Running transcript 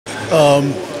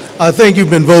I think you've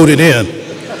been voted in.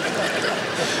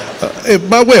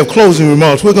 By way of closing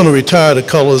remarks, we're going to retire the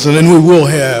colors, and then we will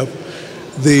have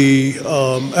the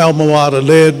alma mater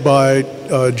led by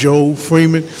Jo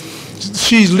Freeman.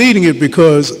 She's leading it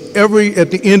because at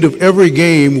the end of every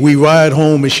game, we ride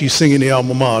home and she's singing the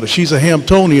alma mater. She's a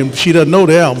Hamptonian. She doesn't know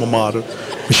the alma mater,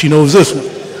 but she knows this one.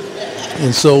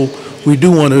 And so we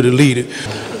do want her to lead it.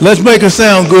 Let's make her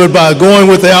sound good by going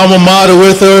with the alma mater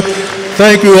with her.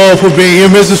 Thank you all for being here.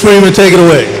 Mrs. Freeman, take it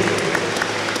away.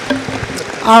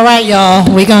 All right, y'all,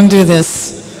 we're going to do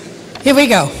this. Here we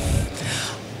go.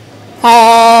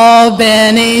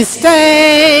 Albany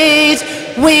State,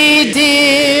 we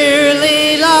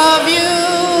dearly love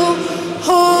you,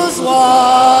 whose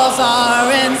walls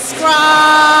are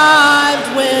inscribed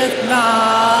with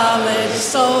knowledge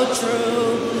so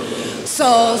true,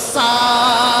 so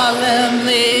solemnly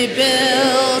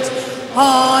built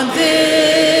on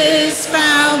this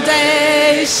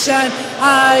foundation,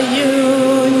 a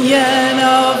union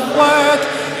of work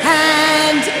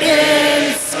and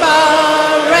inspiration.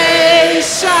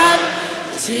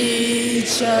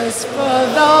 Teach us for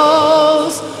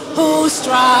those who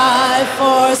strive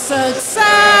for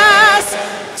success.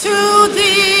 To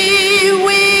thee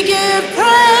we give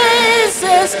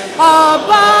praises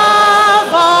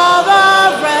above all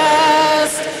the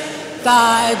rest.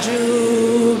 Thy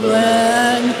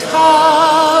jubilant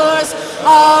colors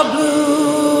are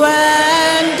blue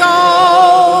and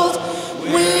gold.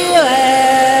 We'll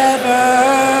ever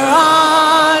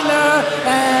honor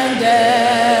and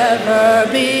ever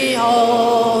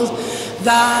behold.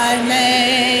 Thy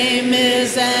name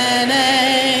is an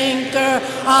anchor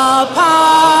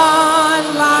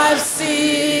upon life's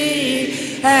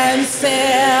sea, and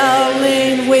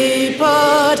sailing we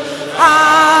put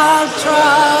our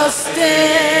trust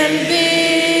in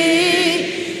thee.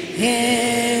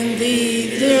 In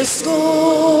thee, dear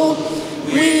school,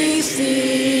 we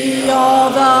see all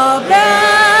the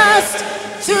best.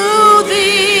 To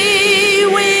thee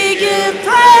we give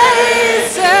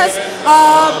praises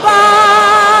above